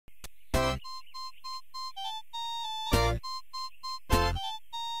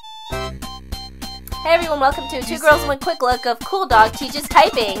Hey everyone, welcome to Two Girls One Quick Look of Cooldog teaches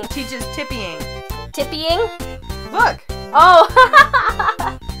typing. Teaches tippying. Tippying? Look! Oh!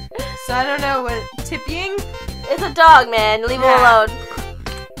 So I don't know what tippying? It's a dog, man. Leave him alone.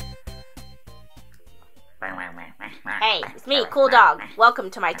 Hey, it's me, Cooldog. Welcome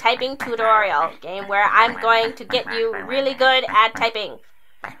to my typing tutorial game where I'm going to get you really good at typing.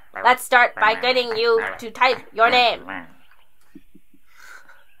 Let's start by getting you to type your name.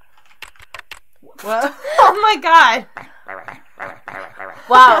 What? Oh my god!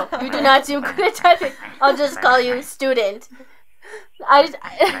 Wow, you do not seem good at typing. I'll just call you student. Let's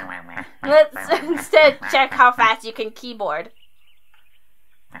instead check how fast you can keyboard.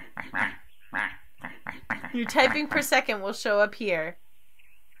 Your typing per second will show up here.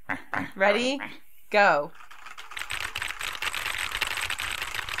 Ready? Go.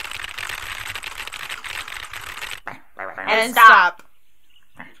 And stop.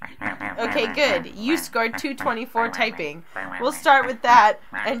 Okay, good. You scored 224 typing. We'll start with that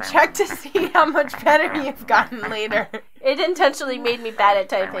and check to see how much better you've gotten later. It intentionally made me bad at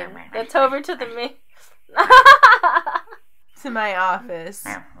typing. Let's over to the me. To my office.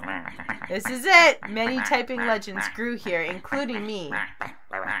 This is it. Many typing legends grew here, including me.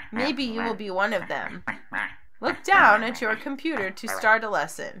 Maybe you will be one of them. Look down at your computer to start a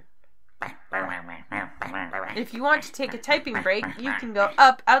lesson. If you want to take a typing break, you can go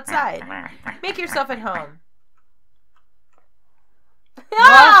up outside. Make yourself at home.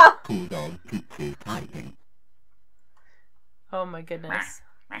 Ah! Oh my goodness.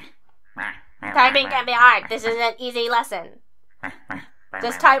 Typing can be hard. This is an easy lesson.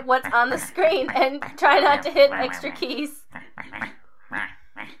 Just type what's on the screen and try not to hit extra keys.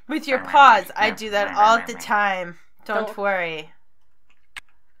 With your paws, I do that all the time. Don't worry.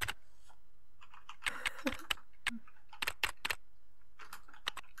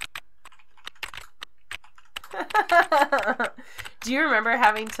 Do you remember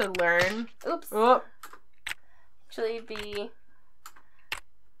having to learn? Oops. Oh. Actually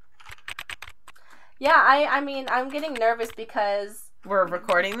Yeah, I mean, I'm getting nervous because We're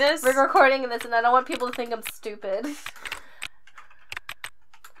recording this? we're recording this and I don't want people to think I'm stupid.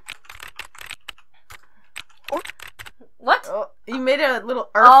 What? Oh, you made a little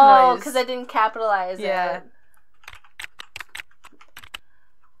earth Oh, noise. because I didn't capitalize it.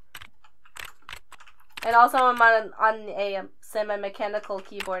 And also I'm on a semi-mechanical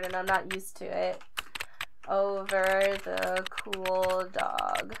keyboard and I'm not used to it. Over the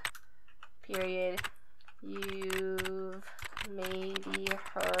Cooldog. Period. You've maybe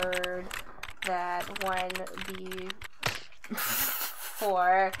heard that one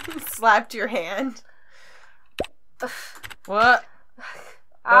before. Slapped your hand. What?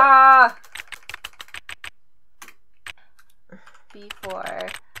 Ah! Before.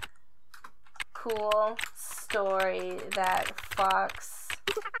 Cool story that Fox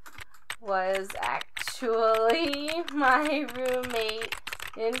was actually my roommate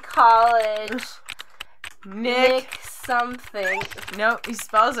in college. Nick something. Nope, he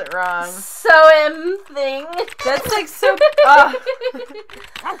spells it wrong. Thing. That's like so...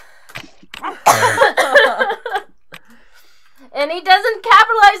 And he doesn't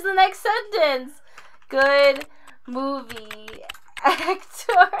capitalize the next sentence. Good movie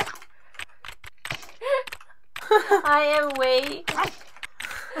actor. I am way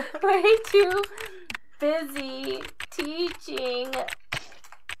too busy teaching.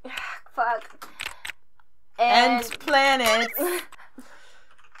 Fuck. And planets.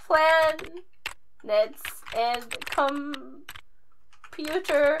 Planets and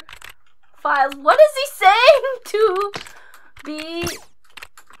computer files. What is he saying to be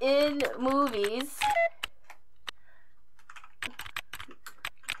in movies?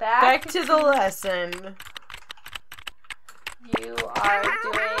 Back to the lesson. You are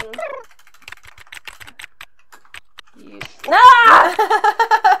doing...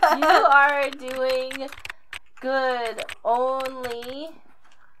 You are doing good. Only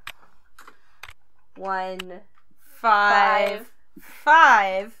 1 5.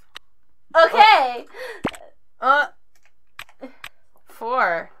 Okay.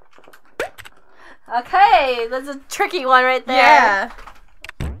 4. Okay, that's a tricky one right there. Yeah.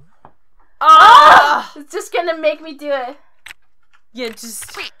 Oh! It's just gonna make me do it. Yeah,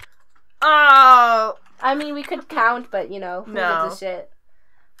 just... Oh! I mean, we could count, but, you know, who No. gives a shit?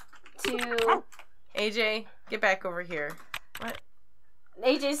 2. AJ, get back over here. What?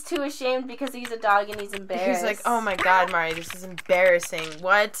 AJ's too ashamed because he's a dog and he's embarrassed. He's like, oh my god, Mari, this is embarrassing.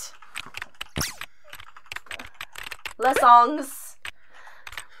 What? Lessons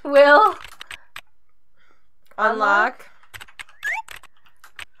will Unlock.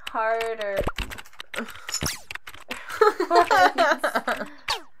 harder.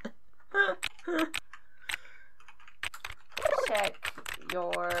 Check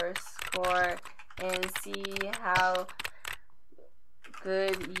your score and see how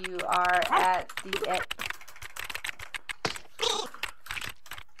good you are at the end.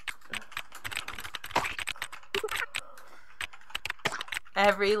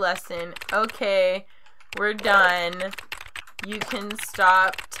 Every lesson. Okay, we're done. You can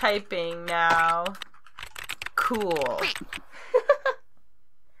stop typing now. Cool.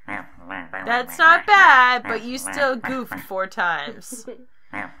 That's not bad, but you still goofed 4 times.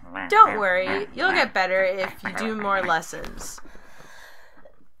 Don't worry, you'll get better if you do more lessons.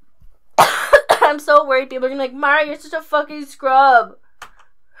 I'm so worried people are gonna be like, Mario, you're such a fucking scrub.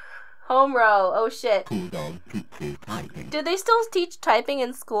 Home row. Oh shit. Do they still teach typing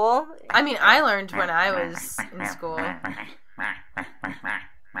in school? I mean, I learned when I was in school.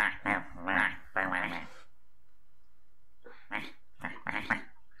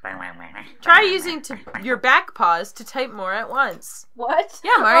 Try using your back paws to type more at once. What?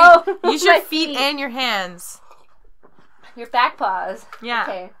 Yeah, Mario. Oh, Use your my feet and your hands. Your back paws. Yeah.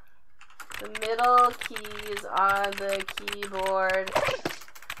 Okay. The middle keys on the keyboard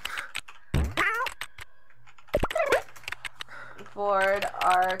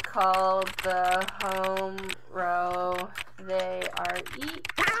are called the home row. They are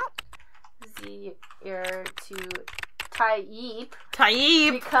easier to type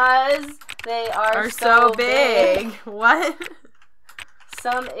because they are so big. What?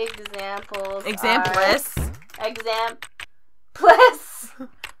 Some examples Exampless.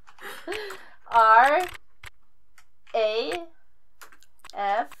 are A,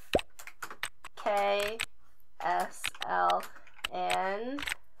 F, K, S, L, and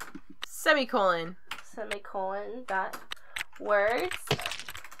semicolon. Dot. Words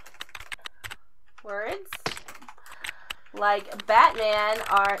like Batman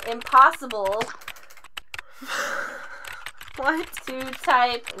are impossible What? to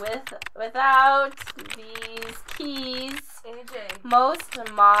type without these keys. AJ. Most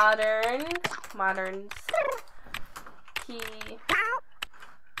modern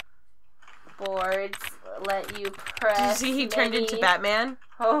keyboards let you press. Did you see he turned into Batman?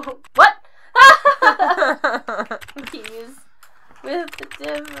 Oh, what? Keys with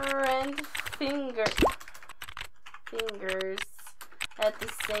different fingers at the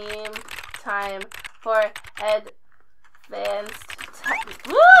same time for advanced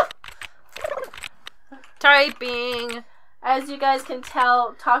Typing. As you guys can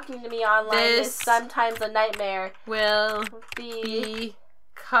tell, talking to me online is sometimes a nightmare. Will be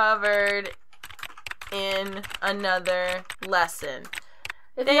covered in another lesson.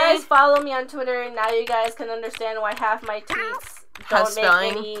 If you guys follow me on Twitter, now you guys can understand why half my tweets don't make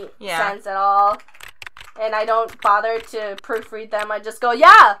any sense at all. And I don't bother to proofread them. I just go,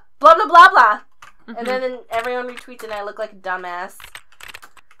 yeah, blah, blah, blah, blah. Mm-hmm. And then everyone retweets and I look like a dumbass.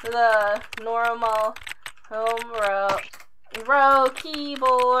 The normal home row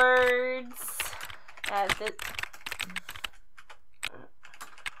keyboards at this.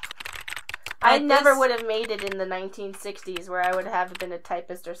 I never would have made it in the 1960s where I would have been a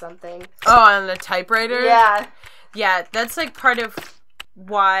typist or something. Oh, on the typewriter? Yeah. Yeah, that's like part of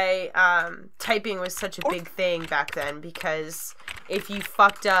why typing was such a big thing back then, because if you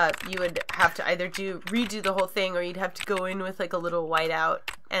fucked up, you would have to either redo the whole thing, or you'd have to go in with like a little whiteout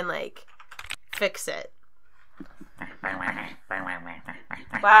and like fix it.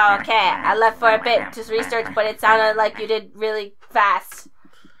 Wow, okay. I left for a bit to research, but it sounded like you did really fast.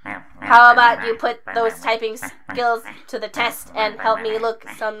 How about you put those typing skills to the test and help me look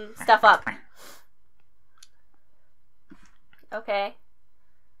some stuff up? Okay.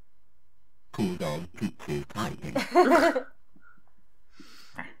 Cooldog typing.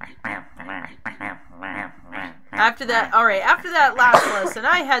 After that last lesson,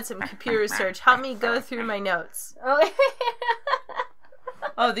 I had some computer research. Help me go through my notes.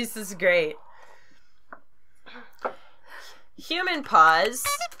 Oh, this is great. Human paws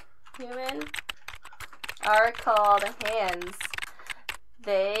are called hands.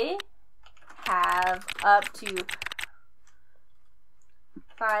 They have up to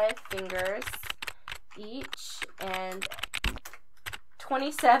 5 fingers each and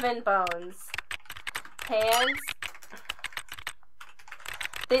 27 bones. Hands,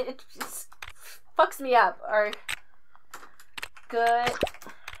 it just fucks me up, are good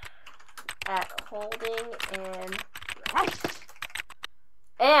at holding and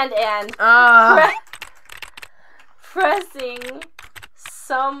pressing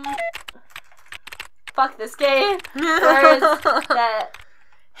some fuck this game words that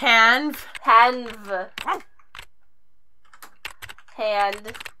Hanv.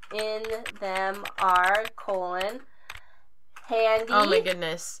 Hand in them are colon. Handy. Oh my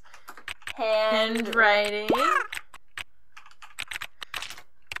goodness. Handwriting.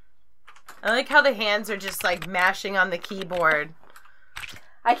 I like how the hands are just like mashing on the keyboard.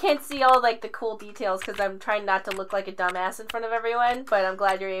 I can't see all like the cool details because I'm trying not to look like a dumbass in front of everyone, but I'm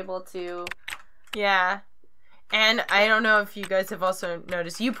glad you're able to. Yeah. And I don't know if you guys have also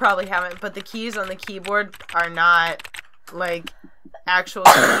noticed, you probably haven't, but the keys on the keyboard are not like actual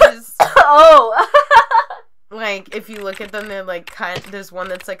keys. Oh! Like, if you look at them, they're like there's one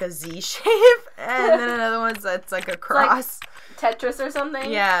that's like a Z shape, and then another one's that's like a cross. Like Tetris or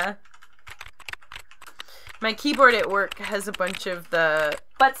something? Yeah. My keyboard at work has a bunch of the...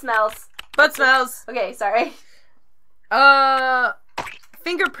 Butt smells. Butt smells! Okay, sorry.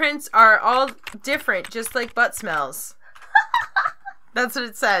 Fingerprints are all different, just like butt smells. That's what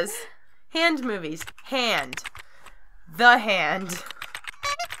it says. Hand movies. Hand. The Hand.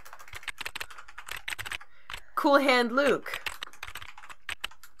 Cool Hand Luke.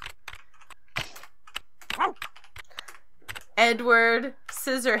 Edward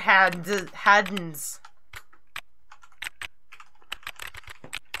Scissorhands.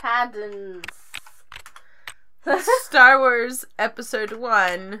 Star Wars Episode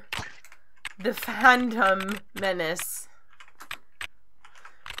 1. The Phantom Menace.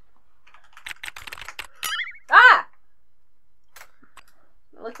 Ah!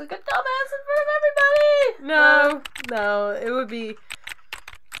 I look like a dumbass in front of everybody! No, it would be...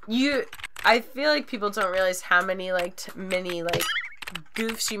 I feel like people don't realize how many, like, many, like,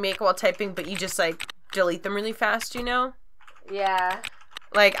 goofs you make while typing, but you just, like, delete them really fast, you know? Yeah.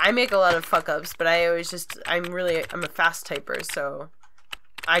 Like, I make a lot of fuck-ups, but I always just... I'm a fast typer, so...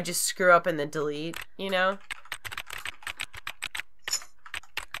 I just screw up in the delete, you know?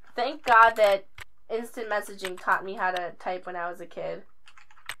 Thank God that instant messaging taught me how to type when I was a kid.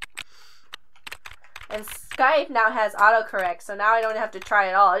 And Skype now has autocorrect, so now I don't have to try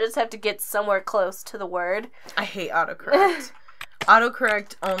at all. I just have to get somewhere close to the word. I hate autocorrect.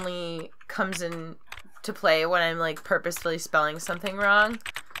 Autocorrect only comes in to play when I'm like purposefully spelling something wrong.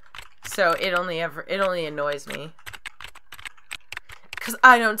 So it only annoys me. Cause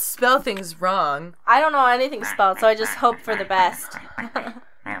I don't spell things wrong. I don't know anything spelled, so I just hope for the best.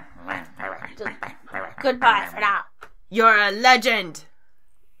 Goodbye for now. You're a legend.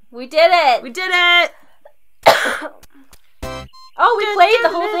 We did it. We did it. Oh, we played the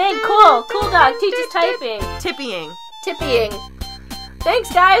whole thing. Cool. Cooldog teaches typing. TIPYING. TIPYING.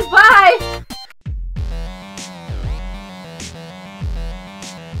 Thanks, guys. Bye.